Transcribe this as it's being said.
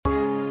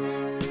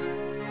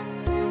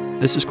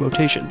This is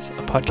Quotations,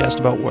 a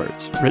podcast about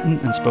words, written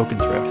and spoken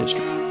throughout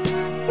history.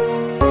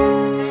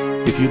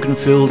 If you can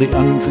fill the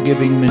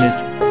unforgiving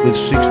minute with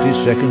 60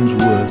 seconds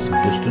worth of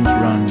distance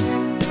run.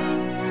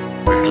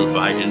 We shall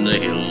fight in the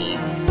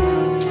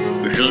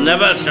hills. We shall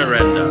never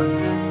surrender.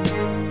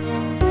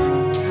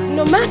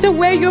 No matter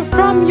where you're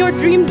from, your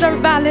dreams are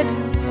valid.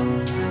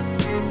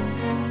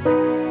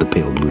 The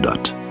pale blue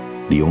dot,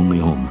 the only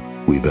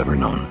home we've ever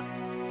known.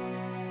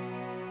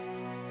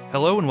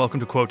 Hello and welcome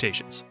to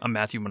Quotations. I'm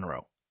Matthew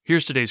Monroe.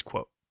 Here's today's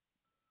quote.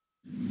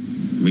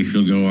 We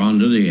shall go on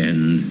to the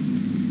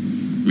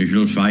end. We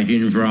shall fight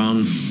in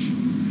France.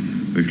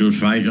 We shall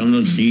fight on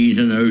the seas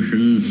and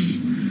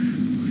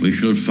oceans. We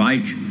shall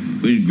fight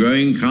with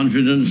growing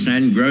confidence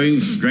and growing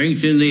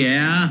strength in the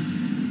air.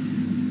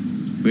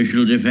 We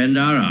shall defend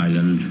our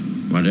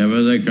island,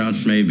 whatever the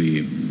cost may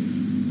be.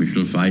 We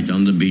shall fight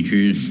on the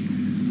beaches.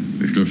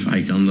 We shall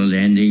fight on the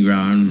landing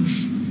grounds.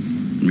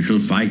 We shall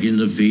fight in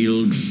the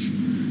fields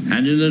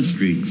and in the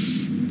streets.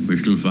 We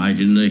shall fight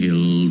in the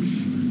hills.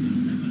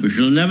 We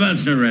shall never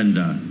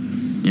surrender.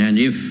 And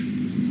if,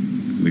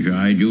 which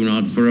I do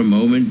not for a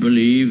moment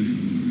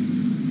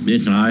believe,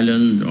 this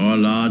island or a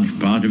large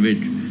part of it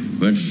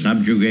was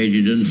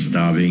subjugated and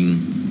starving,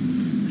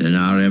 then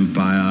our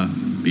empire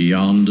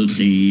beyond the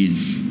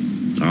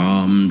seas,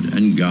 armed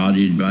and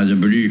guarded by the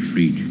British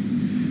fleet,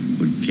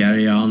 would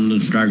carry on the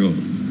struggle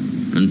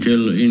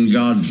until, in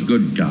God's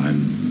good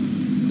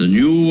time, the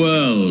new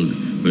world,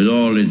 with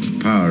all its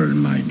power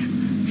and might,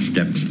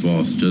 steps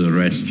forth to the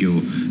rescue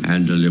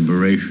and the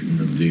liberation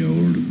of the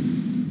old.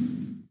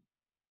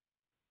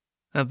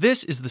 Now,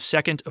 this is the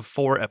second of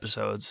 4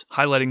 episodes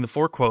highlighting the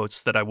 4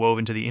 quotes that I wove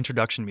into the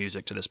introduction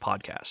music to this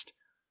podcast.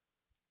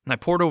 And I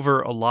poured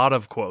over a lot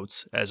of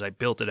quotes as I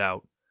built it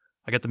out.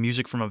 I got the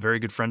music from a very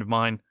good friend of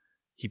mine.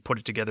 He put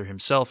it together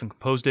himself and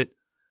composed it,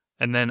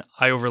 and then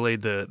I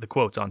overlaid the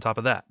quotes on top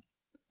of that.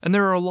 And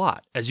there are a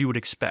lot, as you would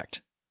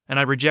expect, and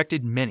I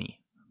rejected many,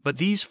 but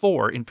these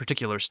 4 in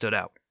particular stood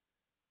out.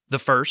 The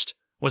first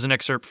was an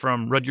excerpt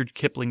from Rudyard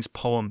Kipling's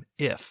poem,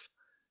 If.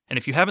 And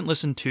if you haven't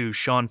listened to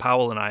Sean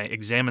Powell and I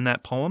examine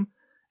that poem,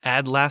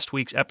 add last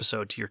week's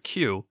episode to your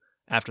queue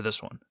after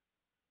this one.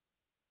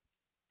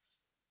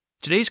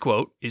 Today's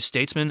quote is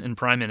statesman and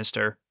Prime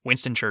Minister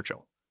Winston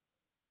Churchill.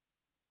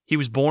 He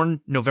was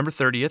born November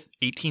 30th,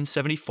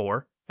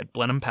 1874, at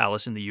Blenheim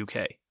Palace in the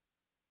UK,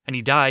 and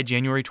he died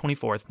January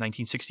 24th,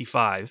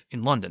 1965,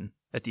 in London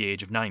at the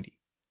age of 90.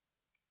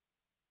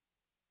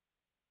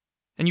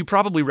 And you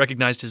probably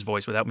recognized his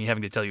voice without me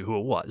having to tell you who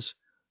it was.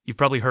 You've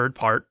probably heard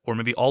part, or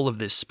maybe all of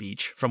this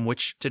speech from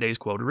which today's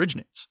quote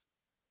originates.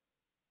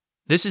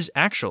 This is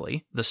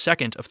actually the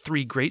second of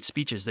 3 great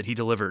speeches that he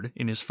delivered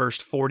in his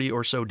first 40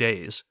 or so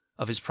days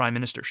of his prime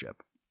ministership.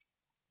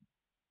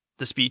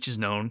 The speech is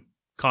known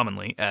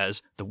commonly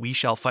as the "We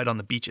Shall Fight on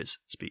the Beaches"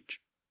 speech,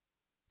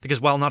 because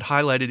while not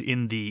highlighted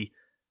in the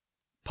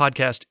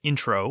podcast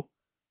intro,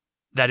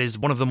 that is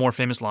one of the more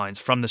famous lines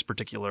from this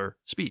particular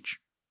speech.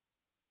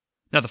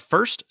 Now, the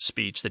first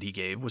speech that he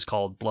gave was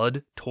called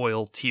Blood,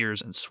 Toil, Tears,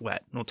 and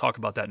Sweat, and we'll talk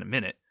about that in a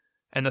minute.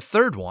 And the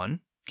third one,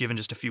 given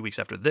just a few weeks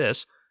after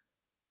this,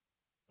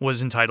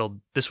 was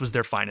entitled This Was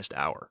Their Finest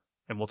Hour,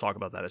 and we'll talk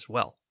about that as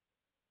well.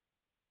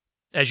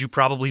 As you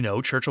probably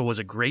know, Churchill was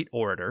a great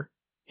orator.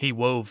 He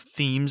wove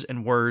themes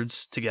and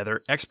words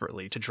together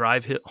expertly to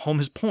drive home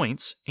his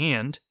points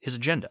and his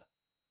agenda.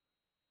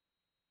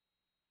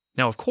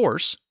 Now, of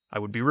course, I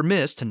would be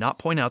remiss to not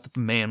point out that the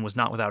man was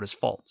not without his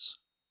faults.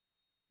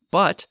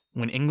 But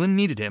when England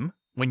needed him,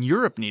 when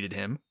Europe needed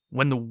him,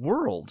 when the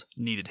world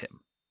needed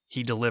him,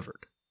 he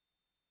delivered.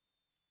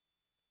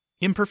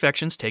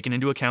 Imperfections taken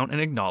into account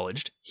and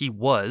acknowledged, he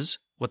was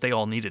what they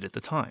all needed at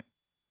the time.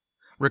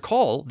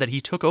 Recall that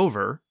he took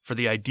over for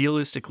the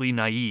idealistically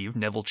naive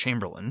Neville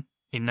Chamberlain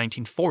in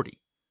 1940,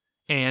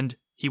 and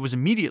he was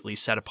immediately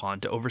set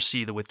upon to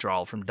oversee the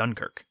withdrawal from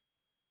Dunkirk.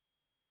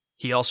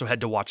 He also had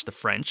to watch the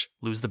French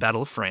lose the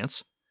Battle of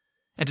France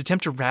and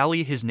attempt to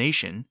rally his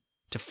nation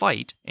to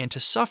fight and to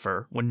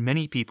suffer when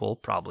many people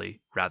probably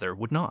rather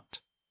would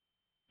not.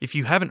 If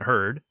you haven't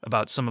heard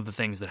about some of the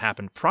things that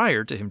happened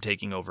prior to him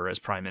taking over as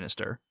Prime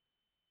Minister,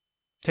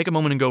 take a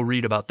moment and go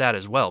read about that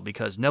as well,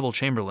 because Neville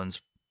Chamberlain's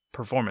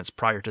performance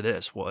prior to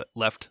this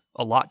left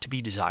a lot to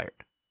be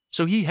desired.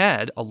 So he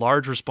had a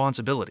large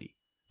responsibility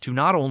to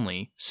not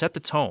only set the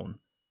tone,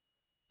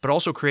 but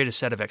also create a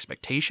set of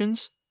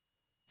expectations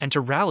and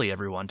to rally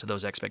everyone to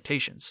those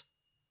expectations,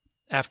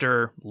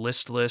 after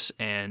listless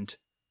and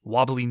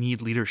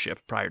wobbly-kneed leadership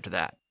prior to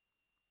that.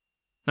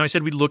 Now, I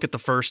said we'd look at the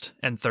first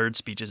and third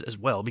speeches as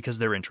well because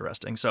they're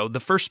interesting. So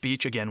the first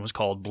speech, again, was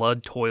called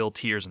Blood, Toil,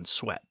 Tears, and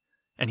Sweat,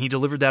 and he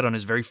delivered that on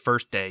his very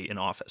first day in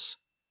office.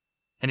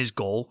 And his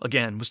goal,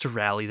 again, was to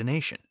rally the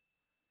nation.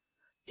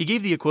 He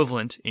gave the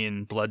equivalent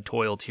in Blood,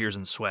 Toil, Tears,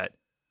 and Sweat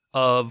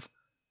of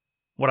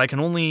what I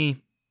can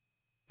only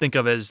think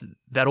of as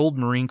that old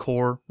Marine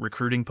Corps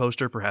recruiting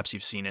poster. Perhaps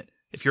you've seen it.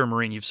 If you're a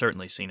Marine, you've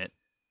certainly seen it.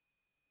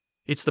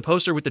 It's the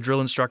poster with the drill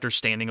instructor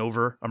standing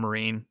over a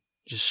Marine,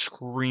 just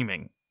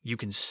screaming. You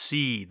can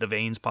see the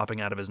veins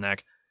popping out of his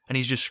neck, and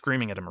he's just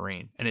screaming at a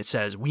Marine, and it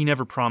says, "We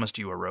never promised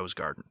you a rose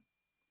garden."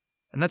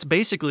 And that's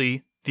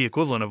basically the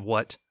equivalent of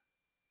what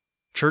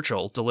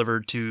Churchill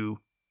delivered to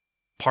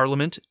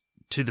Parliament,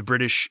 to the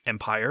British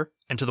Empire,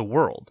 and to the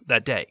world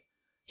that day.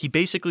 He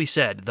basically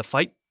said, the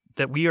fight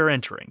that we are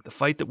entering, the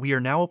fight that we are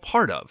now a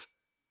part of,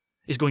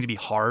 is going to be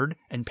hard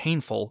and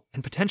painful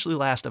and potentially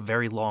last a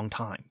very long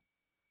time.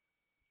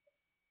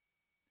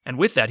 And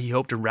with that, he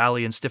hoped to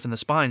rally and stiffen the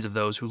spines of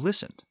those who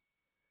listened.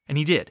 And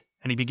he did,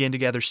 and he began to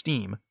gather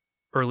steam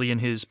early in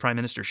his prime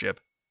ministership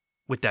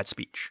with that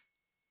speech.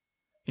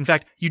 In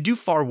fact, you do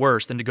far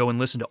worse than to go and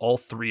listen to all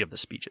three of the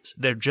speeches.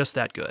 They're just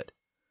that good.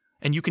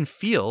 And you can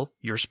feel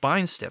your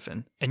spine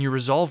stiffen and your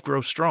resolve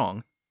grow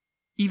strong,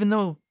 even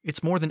though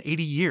it's more than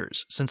 80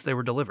 years since they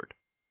were delivered.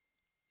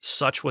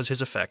 Such was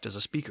his effect as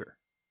a speaker.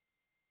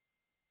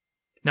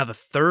 Now, the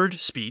third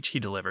speech he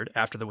delivered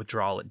after the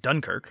withdrawal at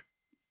Dunkirk,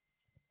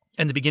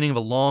 and the beginning of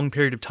a long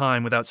period of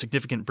time without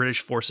significant British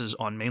forces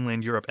on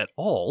mainland Europe at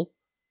all,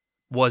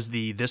 was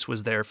the "This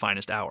was their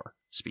finest hour"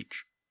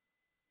 speech.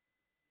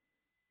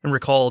 And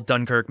recall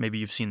Dunkirk, maybe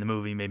you've seen the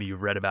movie, maybe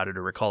you've read about it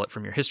or recall it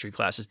from your history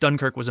classes.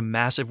 Dunkirk was a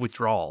massive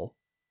withdrawal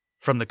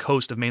from the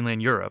coast of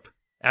mainland Europe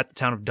at the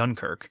town of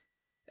Dunkirk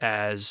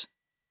as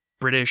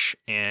British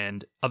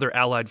and other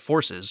Allied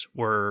forces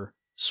were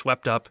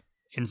swept up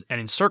and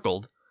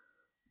encircled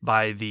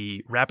by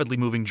the rapidly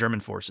moving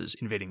German forces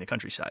invading the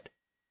countryside.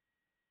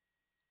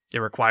 It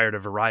required a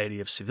variety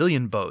of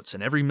civilian boats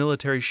and every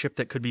military ship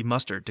that could be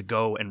mustered to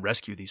go and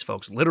rescue these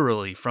folks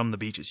literally from the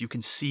beaches. You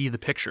can see the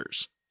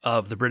pictures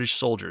of the British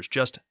soldiers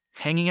just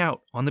hanging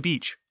out on the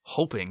beach,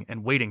 hoping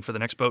and waiting for the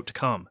next boat to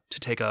come to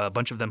take a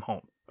bunch of them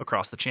home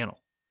across the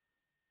channel.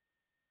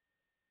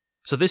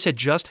 So this had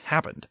just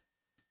happened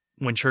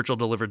when Churchill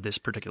delivered this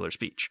particular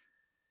speech.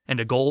 And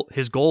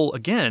his goal,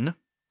 again,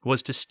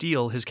 was to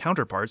steel his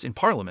counterparts in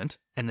Parliament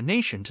and the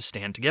nation to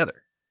stand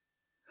together.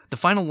 The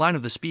final line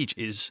of the speech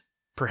is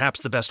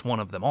perhaps the best one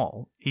of them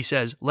all. He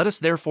says, "Let us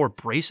therefore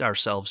brace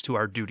ourselves to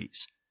our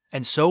duties,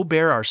 and so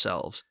bear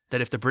ourselves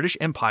that if the British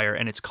Empire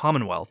and its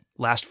Commonwealth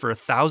last for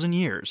 1,000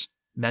 years,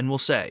 men will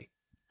say,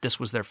 this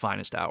was their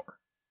finest hour."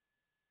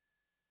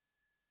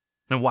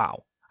 And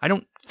wow, I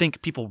don't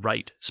think people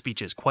write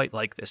speeches quite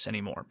like this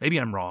anymore. Maybe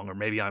I'm wrong, or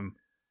maybe I'm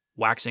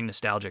waxing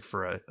nostalgic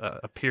for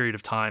a period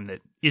of time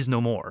that is no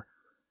more.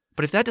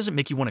 But if that doesn't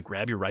make you want to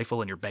grab your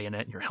rifle and your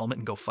bayonet and your helmet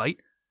and go fight,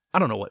 I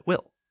don't know what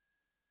will.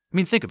 I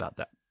mean, think about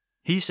that.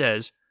 He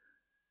says,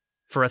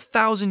 for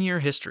 1,000-year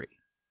history,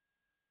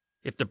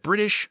 if the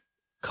British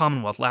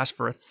Commonwealth lasts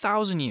for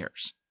 1,000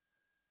 years,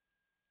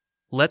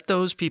 let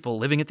those people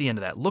living at the end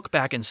of that look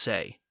back and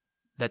say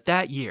that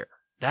that year,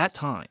 that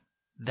time,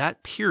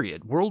 that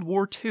period, World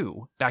War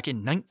II, back in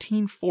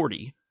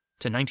 1940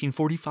 to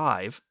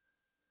 1945,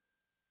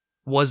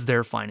 was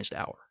their finest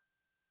hour.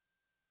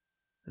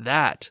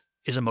 That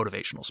is a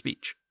motivational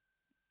speech.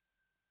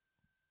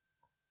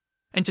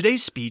 And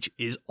today's speech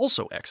is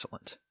also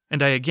excellent,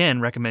 and I again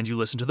recommend you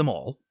listen to them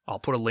all. I'll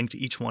put a link to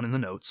each one in the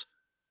notes.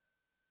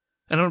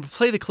 And I'm going to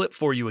play the clip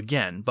for you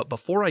again, but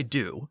before I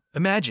do,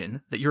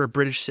 imagine that you're a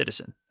British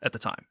citizen at the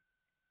time,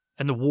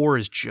 and the war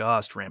is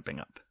just ramping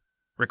up.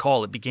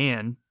 Recall, it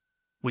began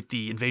with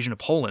the invasion of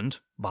Poland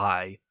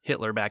by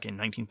Hitler back in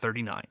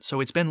 1939,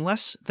 so it's been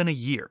less than a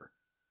year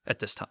at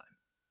this time.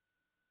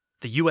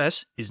 The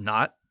U.S. is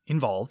not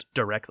involved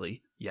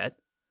directly yet.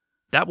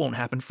 That won't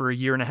happen for a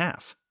year and a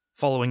half,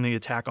 following the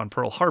attack on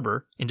Pearl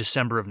Harbor in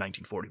December of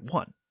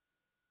 1941.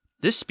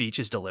 This speech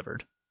is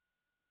delivered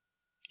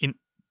in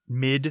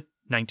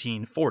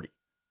mid-1940,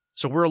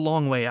 so we're a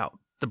long way out.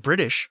 The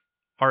British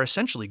are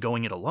essentially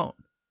going it alone.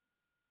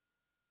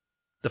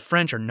 The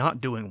French are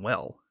not doing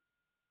well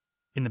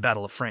in the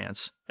Battle of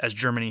France, as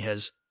Germany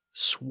has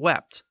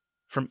swept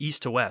from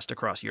east to west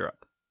across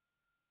Europe.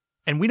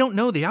 And we don't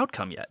know the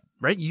outcome yet,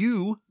 right?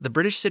 You, the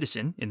British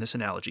citizen, in this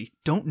analogy,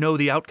 don't know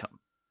the outcome.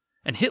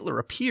 And Hitler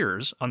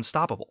appears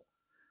unstoppable.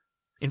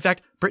 In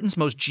fact, Britain's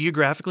most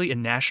geographically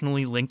and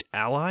nationally linked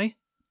ally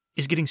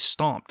is getting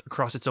stomped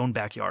across its own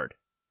backyard.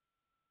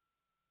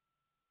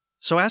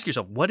 So ask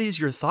yourself, what is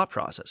your thought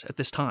process at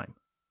this time?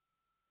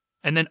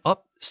 And then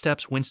up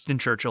steps Winston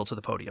Churchill to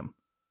the podium,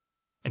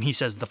 and he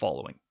says the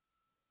following.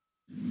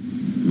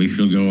 We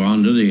shall go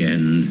on to the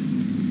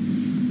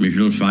end. We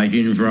shall fight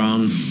in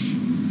France.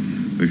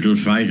 We shall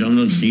fight on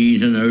the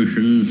seas and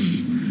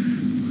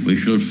oceans. We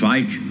shall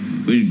fight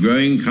with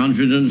growing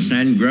confidence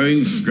and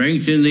growing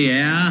strength in the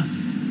air.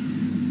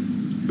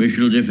 We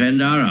shall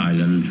defend our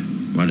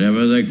island,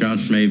 whatever the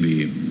cost may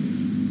be.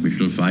 We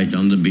shall fight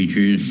on the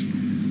beaches.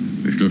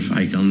 We shall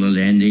fight on the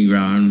landing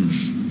grounds.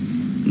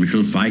 We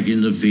shall fight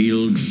in the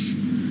fields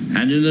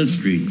and in the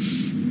streets.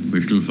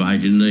 We shall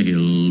fight in the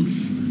hills.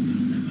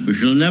 We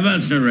shall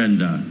never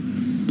surrender.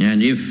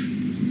 And if,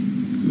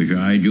 which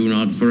I do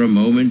not for a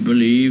moment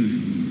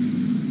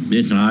believe,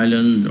 this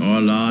island or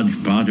a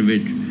large part of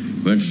it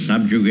were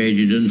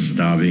subjugated and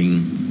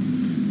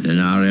starving, then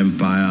our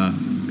empire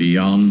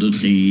beyond the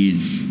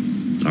seas,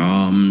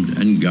 armed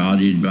and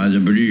guarded by the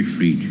British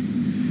fleet,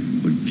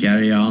 would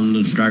carry on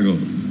the struggle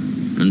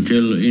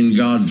until, in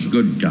God's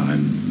good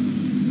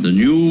time, the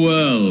new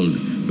world,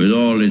 with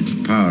all its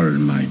power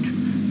and might,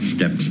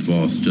 steps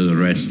forth to the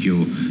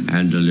rescue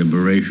and the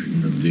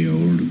liberation of the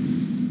old.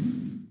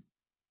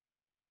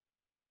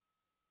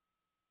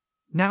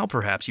 Now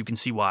perhaps you can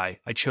see why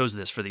I chose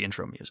this for the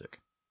intro music.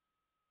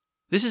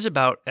 This is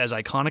about as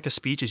iconic a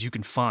speech as you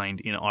can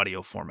find in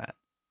audio format.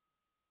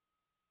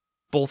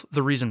 Both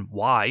the reason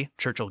why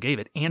Churchill gave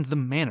it and the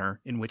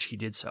manner in which he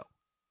did so.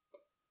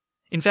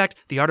 In fact,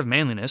 The Art of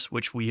Manliness,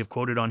 which we have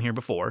quoted on here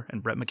before,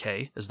 and Brett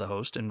McKay is the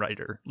host and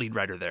lead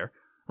writer there,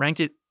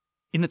 ranked it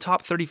in the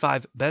top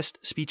 35 best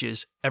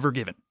speeches ever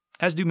given,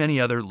 as do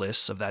many other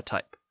lists of that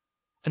type.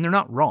 And they're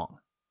not wrong.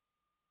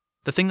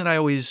 The thing that I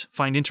always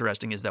find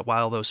interesting is that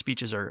while those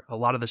speeches a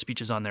lot of the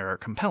speeches on there are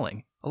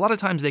compelling, a lot of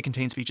times they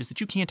contain speeches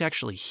that you can't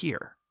actually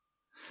hear.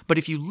 But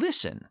if you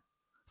listen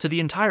to the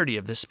entirety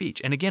of this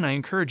speech, and again I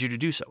encourage you to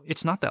do so,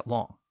 it's not that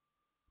long.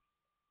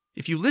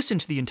 If you listen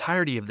to the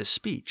entirety of this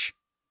speech,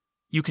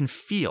 you can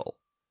feel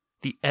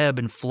the ebb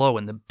and flow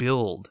and the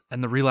build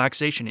and the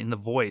relaxation in the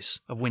voice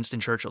of Winston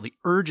Churchill, the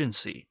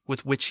urgency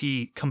with which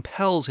he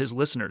compels his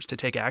listeners to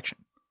take action.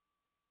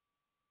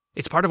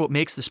 It's part of what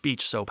makes the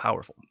speech so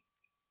powerful.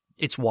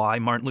 It's why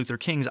Martin Luther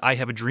King's I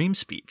Have a Dream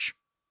speech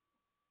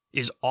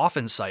is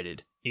often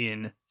cited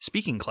in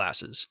speaking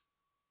classes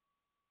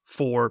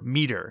for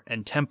meter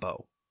and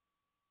tempo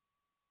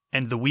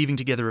and the weaving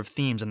together of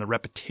themes and the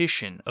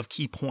repetition of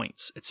key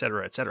points,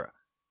 etc., etc.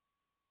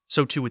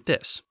 So too with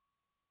this.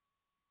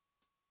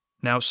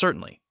 Now,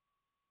 certainly,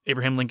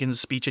 Abraham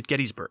Lincoln's speech at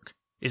Gettysburg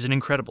is an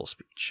incredible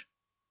speech.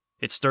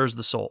 It stirs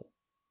the soul.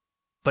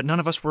 But none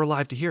of us were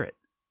alive to hear it,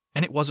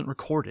 and it wasn't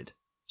recorded,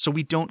 so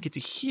we don't get to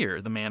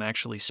hear the man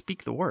actually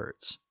speak the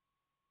words.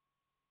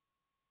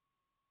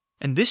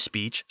 And this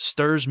speech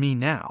stirs me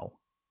now,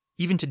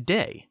 even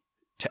today,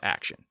 to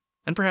action,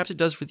 and perhaps it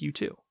does with you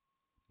too.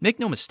 Make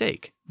no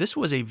mistake, this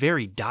was a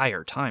very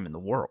dire time in the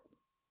world.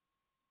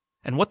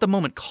 And what the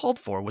moment called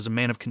for was a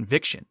man of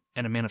conviction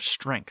and a man of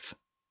strength.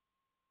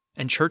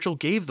 And Churchill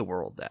gave the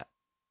world that.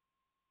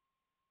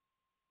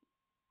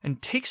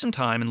 And take some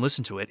time and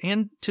listen to it,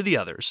 and to the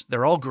others.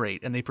 They're all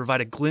great, and they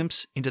provide a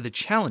glimpse into the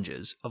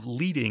challenges of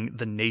leading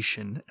the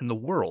nation and the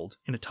world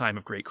in a time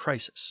of great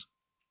crisis.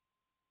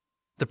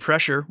 The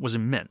pressure was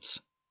immense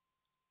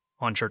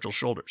on Churchill's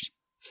shoulders.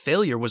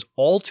 Failure was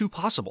all too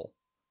possible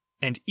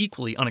and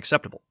equally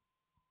unacceptable.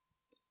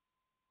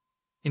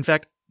 In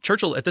fact,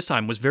 Churchill at this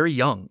time was very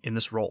young in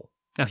this role.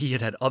 Now, he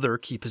had had other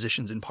key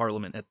positions in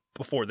Parliament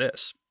before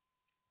this,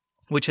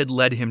 which had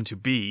led him to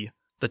be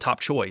the top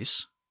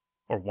choice,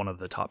 or one of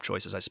the top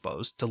choices, I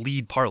suppose, to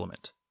lead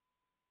Parliament.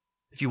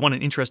 If you want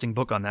an interesting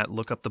book on that,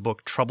 look up the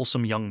book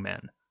Troublesome Young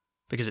Men,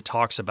 because it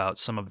talks about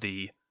some of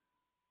the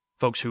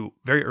folks who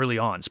very early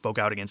on spoke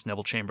out against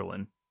Neville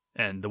Chamberlain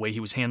and the way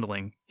he was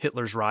handling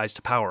Hitler's rise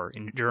to power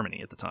in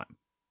Germany at the time.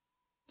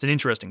 It's an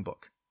interesting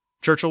book.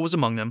 Churchill was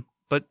among them,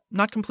 but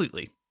not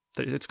completely.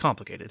 It's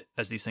complicated,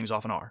 as these things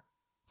often are.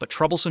 But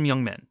Troublesome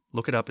Young Men,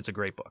 look it up, it's a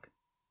great book.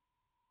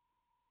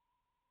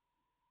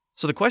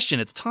 So the question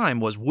at the time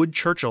was, would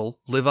Churchill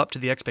live up to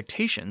the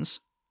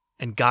expectations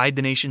and guide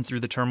the nation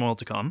through the turmoil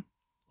to come?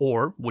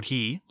 Or would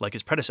he, like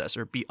his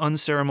predecessor, be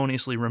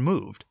unceremoniously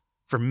removed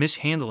for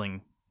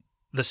mishandling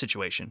the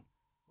situation,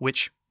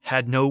 which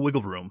had no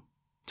wiggle room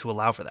to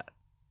allow for that?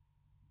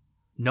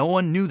 No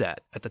one knew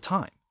that at the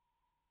time,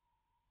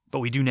 but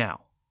we do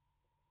now.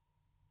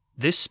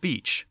 This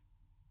speech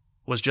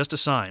was just a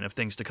sign of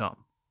things to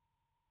come.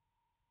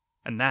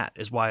 And that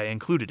is why I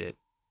included it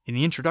in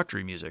the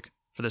introductory music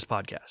for this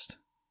podcast.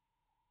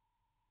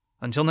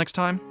 Until next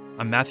time,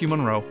 I'm Matthew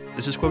Monroe,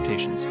 this is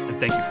Quotations, and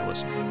thank you for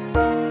listening.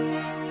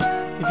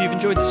 If you've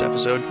enjoyed this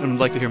episode and would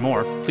like to hear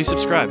more, please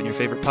subscribe in your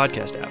favorite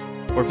podcast app,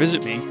 or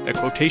visit me at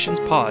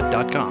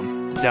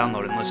quotationspod.com to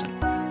download and listen.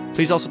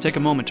 Please also take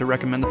a moment to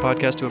recommend the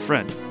podcast to a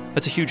friend.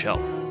 That's a huge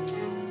help.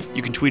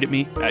 You can tweet at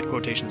me at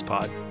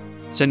quotationspod,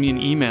 send me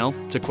an email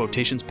to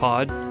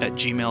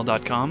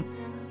quotationspod@gmail.com,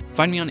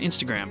 find me on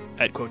Instagram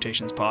at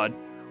quotationspod,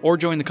 or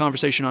join the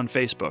conversation on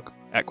Facebook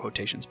at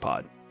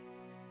quotationspod.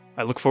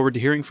 I look forward to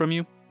hearing from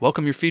you,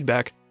 welcome your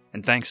feedback,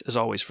 and thanks as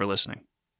always for listening.